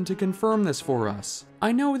season to confirm this for us.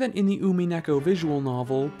 I know that in the Umineko visual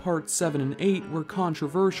novel, parts 7 and 8 were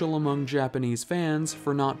controversial among Japanese fans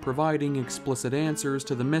for not providing explicit answers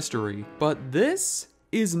to the mystery, but this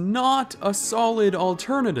is not a solid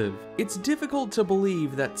alternative. It's difficult to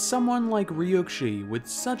believe that someone like Ryuugu, with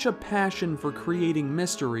such a passion for creating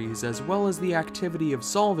mysteries as well as the activity of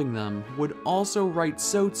solving them, would also write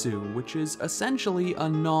Sotsu, which is essentially a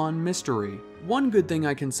non-mystery. One good thing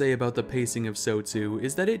I can say about the pacing of Sotsu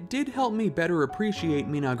is that it did help me better appreciate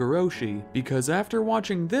Minaguroshi, because after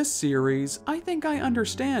watching this series, I think I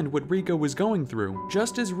understand what Rika was going through.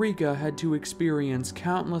 Just as Rika had to experience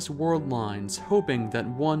countless world lines hoping that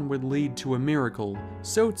one would lead to a miracle,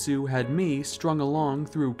 Sotsu had me strung along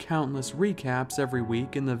through countless recaps every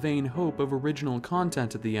week in the vain hope of original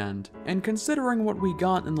content at the end. And considering what we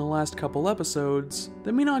got in the last couple episodes,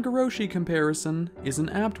 the Minaguroshi comparison is an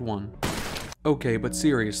apt one. Okay, but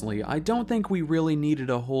seriously, I don't think we really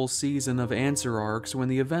needed a whole season of answer arcs when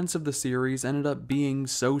the events of the series ended up being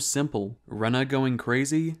so simple. Rena going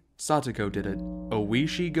crazy? Satoko did it.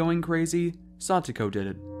 Oishi going crazy? Satoko did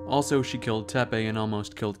it. Also, she killed Teppei and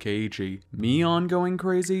almost killed Keiichi. Mion going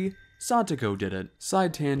crazy? Satoko did it.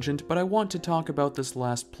 Side tangent, but I want to talk about this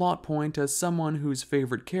last plot point as someone whose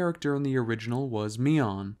favorite character in the original was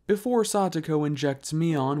Mion. Before Satoko injects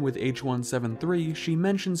Mion with H173, she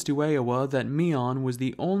mentions to Aowa that Mion was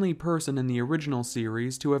the only person in the original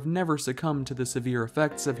series to have never succumbed to the severe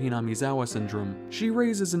effects of Hinamizawa syndrome. She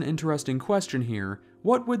raises an interesting question here.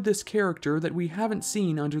 What would this character that we haven't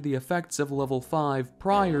seen under the effects of level 5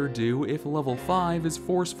 prior do if level 5 is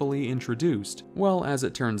forcefully introduced? Well, as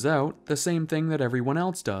it turns out, the same thing that everyone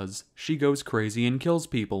else does. She goes crazy and kills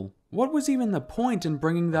people. What was even the point in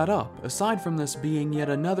bringing that up, aside from this being yet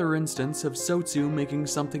another instance of Sotsu making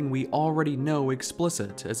something we already know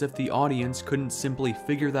explicit, as if the audience couldn't simply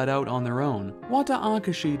figure that out on their own? Wata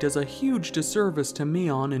Akashi does a huge disservice to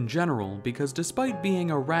Mion in general, because despite being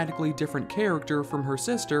a radically different character from her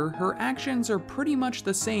sister, her actions are pretty much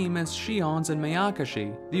the same as Shion's and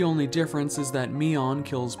Mayakashi. The only difference is that Mion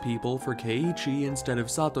kills people for Keiichi instead of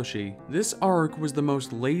Satoshi. This arc was the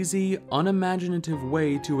most lazy, unimaginative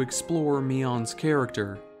way to explore Mion's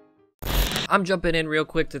character. I'm jumping in real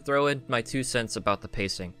quick to throw in my 2 cents about the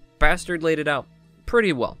pacing. Bastard laid it out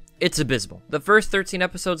pretty well. It's abysmal. The first 13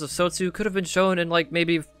 episodes of Sotsu could have been shown in like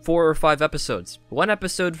maybe 4 or 5 episodes. 1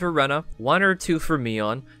 episode for Rena, 1 or 2 for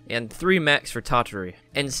Mion, and 3 max for Tatori.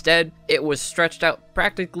 Instead, it was stretched out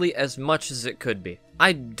practically as much as it could be.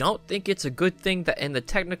 I don't think it's a good thing that in the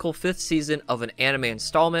technical 5th season of an anime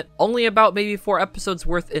installment, only about maybe 4 episodes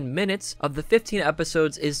worth in minutes of the 15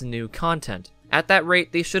 episodes is new content. At that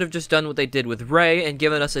rate, they should have just done what they did with Rei and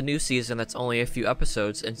given us a new season that's only a few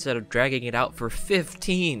episodes instead of dragging it out for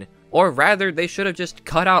 15. Or rather, they should have just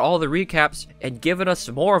cut out all the recaps and given us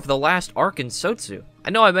more of the last arc in Sotsu.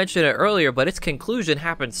 I know I mentioned it earlier, but its conclusion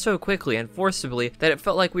happened so quickly and forcibly that it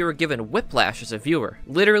felt like we were given whiplash as a viewer.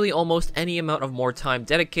 Literally almost any amount of more time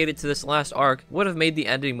dedicated to this last arc would have made the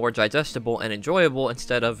ending more digestible and enjoyable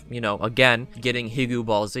instead of, you know, again, getting Higu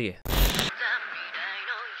Ball Z.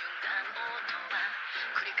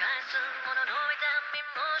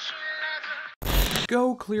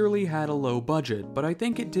 Go clearly had a low budget, but I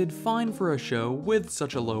think it did fine for a show with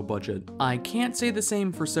such a low budget. I can't say the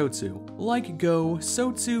same for Sotsu. Like Go,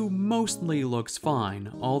 Sotsu mostly looks fine,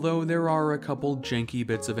 although there are a couple janky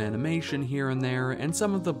bits of animation here and there, and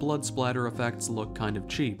some of the blood splatter effects look kind of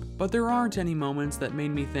cheap. But there aren't any moments that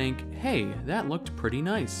made me think, hey, that looked pretty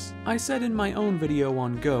nice. I said in my own video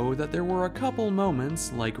on Go that there were a couple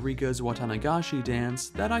moments, like Rika's Watanagashi dance,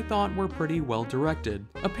 that I thought were pretty well directed.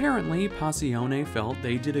 Apparently, Passione felt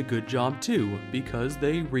they did a good job too, because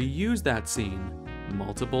they reused that scene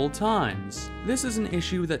multiple times. This is an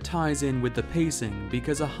issue that ties in with the pacing,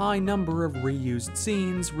 because a high number of reused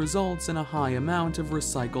scenes results in a high amount of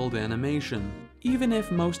recycled animation. Even if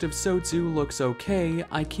most of Sotsu looks okay,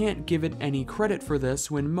 I can't give it any credit for this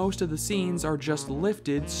when most of the scenes are just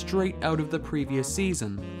lifted straight out of the previous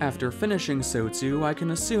season. After finishing Sotsu, I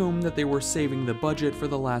can assume that they were saving the budget for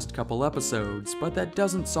the last couple episodes, but that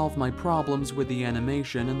doesn't solve my problems with the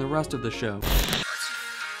animation and the rest of the show.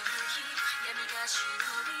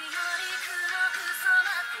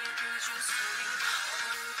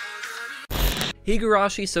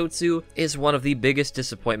 Higurashi Sotsu is one of the biggest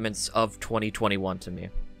disappointments of 2021 to me.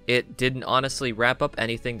 It didn't honestly wrap up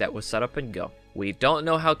anything that was set up in Go. We don't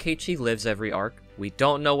know how Keiichi lives every arc. We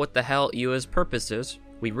don't know what the hell Iwa's purpose is.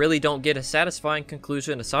 We really don't get a satisfying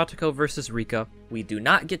conclusion to Satoko versus Rika. We do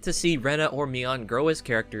not get to see Rena or Mion grow as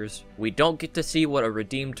characters. We don't get to see what a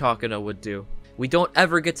redeemed Takano would do. We don't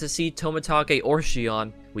ever get to see Tomitake or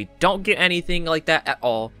Shion. We don't get anything like that at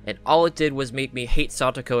all, and all it did was make me hate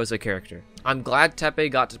Satoko as a character. I'm glad Teppei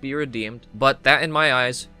got to be redeemed, but that in my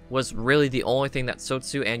eyes was really the only thing that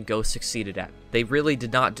Sotsu and Go succeeded at. They really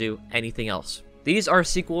did not do anything else. These are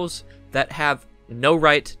sequels that have no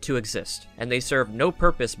right to exist, and they serve no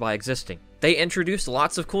purpose by existing. They introduced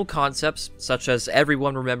lots of cool concepts, such as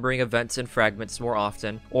everyone remembering events and fragments more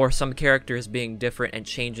often, or some characters being different and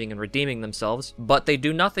changing and redeeming themselves, but they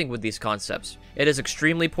do nothing with these concepts. It is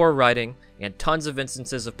extremely poor writing, and tons of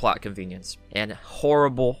instances of plot convenience, and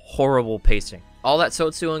horrible, horrible pacing. All that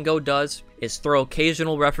Sotsu and Go does is throw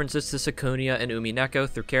occasional references to Sakunya and Umineko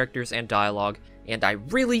through characters and dialogue, and I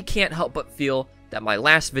really can't help but feel that my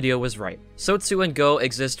last video was right. Sotsu and Go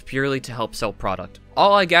exist purely to help sell product.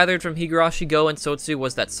 All I gathered from Higurashi Go and Sotsu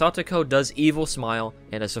was that Satoko does evil smile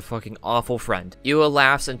and is a fucking awful friend. Iwa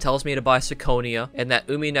laughs and tells me to buy Sakunya, and that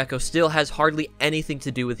Umineko still has hardly anything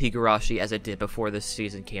to do with Higurashi as it did before this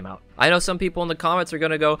season came out. I know some people in the comments are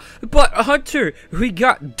gonna go, "But Hunter, we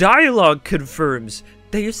got dialogue confirms.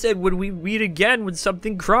 They said when we meet again when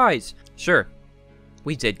something cries." Sure,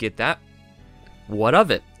 we did get that. What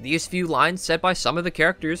of it? These few lines said by some of the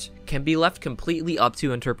characters can be left completely up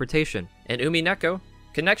to interpretation. In Umineko,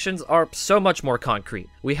 connections are so much more concrete.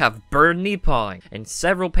 We have Burn knee-pawing, and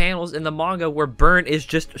several panels in the manga where Burn is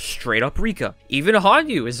just straight up Rika. Even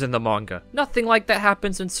Hanyu is in the manga. Nothing like that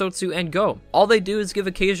happens in Sotsu and Go. All they do is give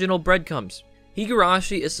occasional breadcrumbs.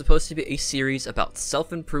 Higurashi is supposed to be a series about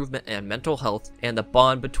self-improvement and mental health, and the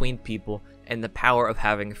bond between people, and the power of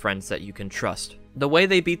having friends that you can trust. The way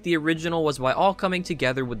they beat the original was by all coming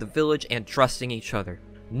together with the village and trusting each other.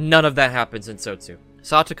 None of that happens in Sotsu.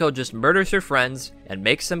 Satoko just murders her friends and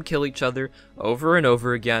makes them kill each other over and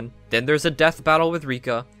over again. Then there's a death battle with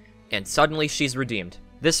Rika, and suddenly she's redeemed.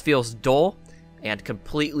 This feels dull and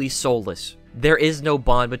completely soulless. There is no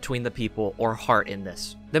bond between the people or heart in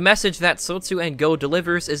this. The message that Sotsu and Go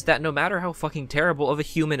delivers is that no matter how fucking terrible of a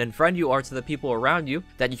human and friend you are to the people around you,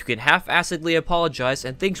 that you can half-assedly apologize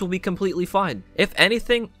and things will be completely fine. If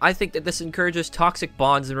anything, I think that this encourages toxic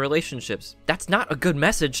bonds and relationships. That's not a good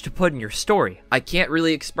message to put in your story. I can't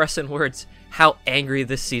really express in words how angry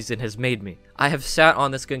this season has made me. I have sat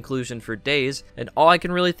on this conclusion for days, and all I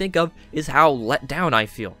can really think of is how let down I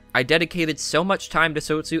feel. I dedicated so much time to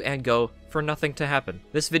Sotsu and Go for nothing to happen.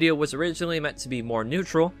 This video was originally meant to be more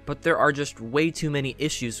neutral, but there are just way too many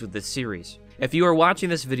issues with this series. If you are watching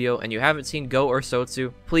this video and you haven't seen Go or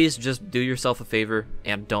Sotsu, please just do yourself a favor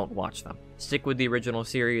and don't watch them. Stick with the original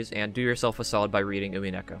series and do yourself a solid by reading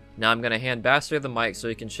Umineko. Now I'm gonna hand Bastard the mic so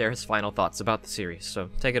he can share his final thoughts about the series, so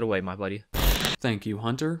take it away, my buddy. Thank you,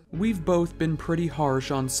 Hunter. We've both been pretty harsh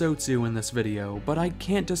on Sotsu in this video, but I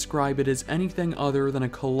can't describe it as anything other than a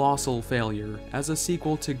colossal failure, as a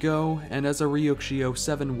sequel to Go, and as a Ryuukshiyo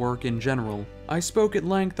 7 work in general. I spoke at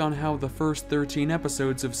length on how the first 13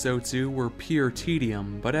 episodes of Sotsu were pure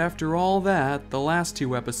tedium, but after all that, the last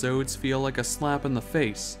 2 episodes feel like a slap in the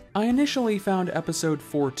face. I initially found episode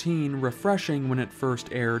 14 refreshing when it first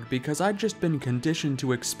aired because I'd just been conditioned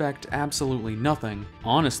to expect absolutely nothing.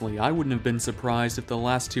 Honestly, I wouldn't have been surprised if the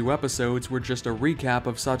last 2 episodes were just a recap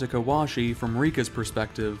of Satoko Washi from Rika's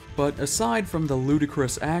perspective. But aside from the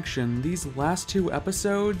ludicrous action, these last 2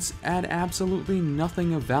 episodes add absolutely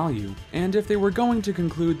nothing of value. And if they were going to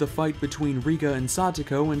conclude the fight between Rika and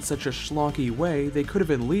Satoko in such a schlocky way, they could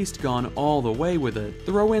have at least gone all the way with it.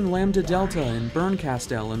 Throw in Lambda Delta and Burn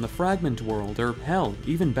Castell in the Fragment world, or hell,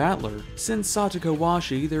 even Battler. Since Satoko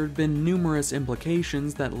Washi, there had been numerous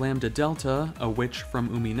implications that Lambda Delta, a witch from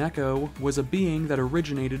Umineko, was a being that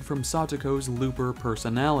originated from Satoko's looper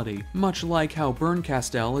personality, much like how Burn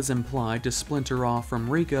Castell is implied to splinter off from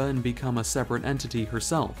Rika and become a separate entity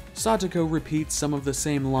herself. Satoko repeats some of the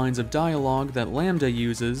same lines of dialogue that Lambda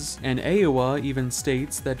uses, and Aiwa even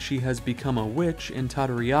states that she has become a witch in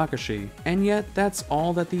Tadarayakashi. And yet, that's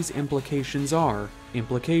all that these implications are.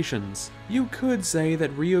 Implications. You could say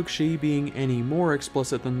that Ryuukshiyo being any more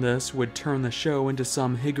explicit than this would turn the show into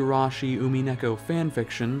some Higurashi Umineko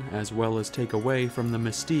fanfiction, as well as take away from the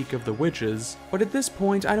mystique of the witches, but at this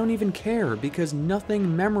point I don't even care because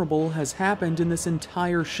nothing memorable has happened in this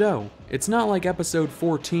entire show. It's not like episode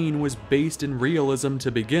 14 was based in realism to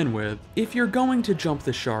begin with. If you're going to jump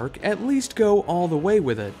the shark, at least go all the way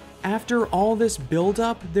with it. After all this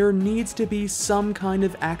build-up, there needs to be some kind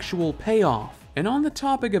of actual payoff. And on the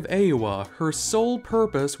topic of Aiwa, her sole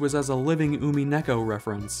purpose was as a living Umineko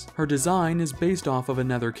reference. Her design is based off of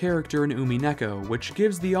another character in Umineko, which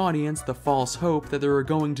gives the audience the false hope that there are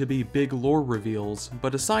going to be big lore reveals,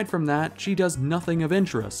 but aside from that, she does nothing of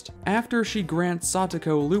interest. After she grants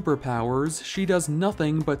Satoko looper powers, she does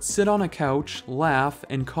nothing but sit on a couch, laugh,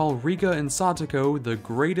 and call Rika and Satoko the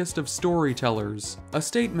greatest of storytellers. A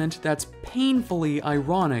statement that's painfully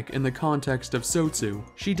ironic in the context of Sotsu.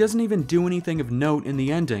 She doesn't even do anything of note in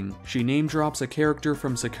the ending. She name drops a character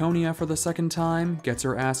from Sakunya for the second time, gets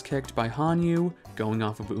her ass kicked by Hanyu, Going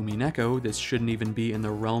off of Umineko, this shouldn't even be in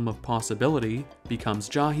the realm of possibility, becomes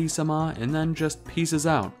Jahi-sama, and then just pieces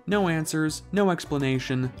out. No answers, no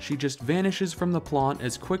explanation, she just vanishes from the plot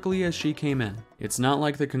as quickly as she came in. It's not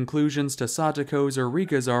like the conclusions to Satoko's or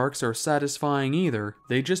Rika's arcs are satisfying either,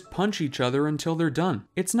 they just punch each other until they're done.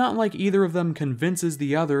 It's not like either of them convinces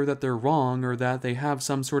the other that they're wrong or that they have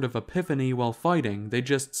some sort of epiphany while fighting, they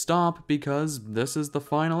just stop because this is the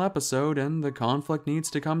final episode and the conflict needs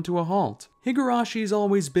to come to a halt. Higurashi's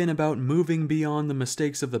always been about moving beyond the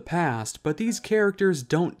mistakes of the past, but these characters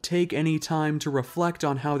don't take any time to reflect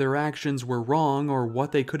on how their actions were wrong or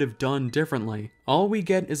what they could have done differently. All we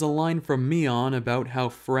get is a line from Mion about how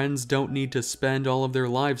friends don't need to spend all of their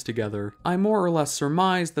lives together. I more or less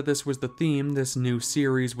surmised that this was the theme this new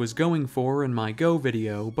series was going for in my Go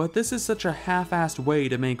video, but this is such a half-assed way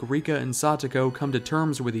to make Rika and Satoko come to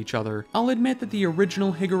terms with each other. I'll admit that the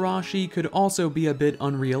original Higurashi could also be a bit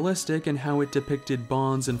unrealistic in how it depicted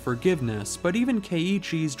bonds and forgiveness, but even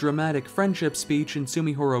Keiichi's dramatic friendship speech in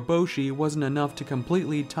Sumihoroboshi wasn't enough to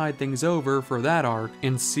completely tide things over for that arc.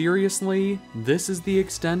 And seriously, this is the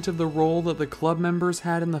extent of the role that the club members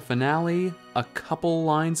had in the finale? A couple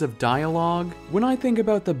lines of dialogue? When I think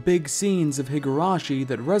about the big scenes of Higurashi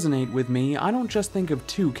that resonate with me, I don't just think of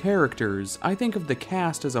two characters, I think of the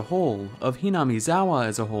cast as a whole, of Hinamizawa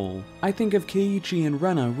as a whole. I think of Keiichi and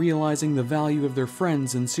Rena realizing the value of their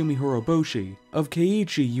friends in Sumihoroboshi, of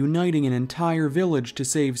Keiichi uniting an entire village to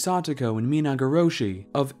save Satoko and Minagoroshi,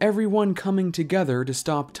 of everyone coming together to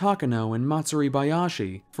stop Takano and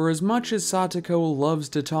Matsuribayashi. For as much as Satoko loves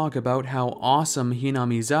to talk about how awesome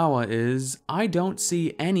Hinamizawa is, I don't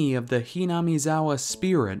see any of the Hinamizawa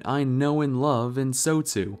spirit I know and love in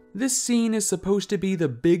Sotsu. This scene is supposed to be the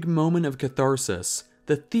big moment of catharsis,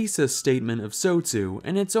 the thesis statement of Sotsu,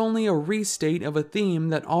 and it's only a restate of a theme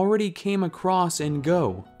that already came across in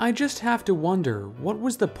Go. I just have to wonder, what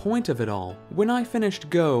was the point of it all? When I finished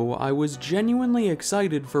Go, I was genuinely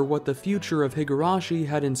excited for what the future of Higurashi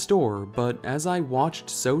had in store, but as I watched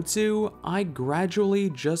Sotsu, I gradually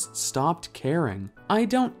just stopped caring. I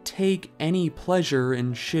don't take any pleasure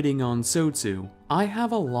in shitting on Sotsu. I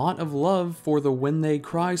have a lot of love for the When They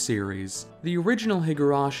Cry series. The original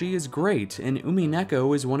Higurashi is great, and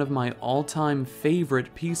Umineko is one of my all-time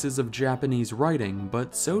favorite pieces of Japanese writing,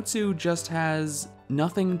 but Sotsu just has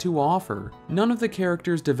nothing to offer. None of the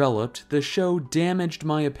characters developed, the show damaged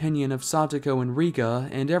my opinion of Satoko and Rika,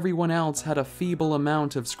 and everyone else had a feeble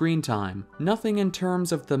amount of screen time. Nothing in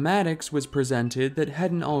terms of thematics was presented that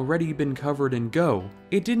hadn't already been covered in Go.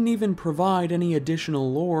 It didn't even provide any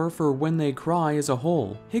additional lore for When They Cry as a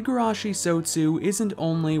whole. Higurashi Sotsu isn't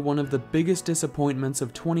only one of the biggest disappointments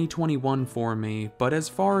of 2021 for me, but as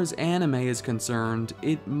far as anime is concerned,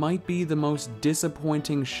 it might be the most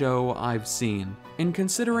disappointing show I've seen. And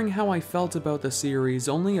considering how I felt about the series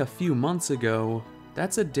only a few months ago,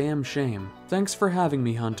 that's a damn shame. Thanks for having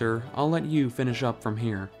me, Hunter. I'll let you finish up from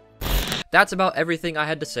here. That's about everything I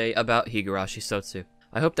had to say about Higurashi Sotsu.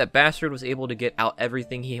 I hope that Bastard was able to get out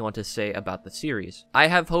everything he wanted to say about the series. I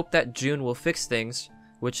have hope that June will fix things,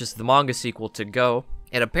 which is the manga sequel to Go.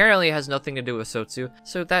 It apparently has nothing to do with Sotsu,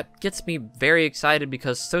 so that gets me very excited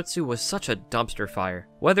because Sotsu was such a dumpster fire.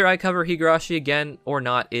 Whether I cover Higurashi again or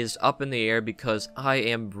not is up in the air because I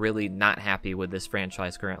am really not happy with this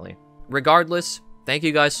franchise currently. Regardless, thank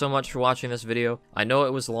you guys so much for watching this video. I know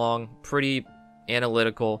it was long, pretty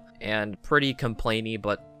analytical, and pretty complainy,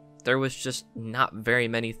 but there was just not very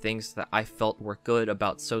many things that I felt were good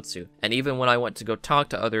about Sotsu. And even when I went to go talk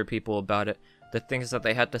to other people about it, the things that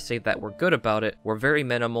they had to say that were good about it were very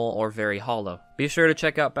minimal or very hollow. Be sure to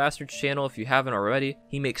check out Bastard's channel if you haven't already.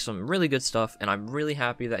 He makes some really good stuff, and I'm really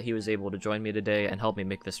happy that he was able to join me today and help me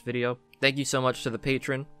make this video. Thank you so much to the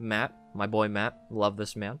patron, Matt, my boy Matt. Love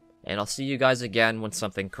this man. And I'll see you guys again when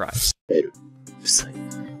something cries.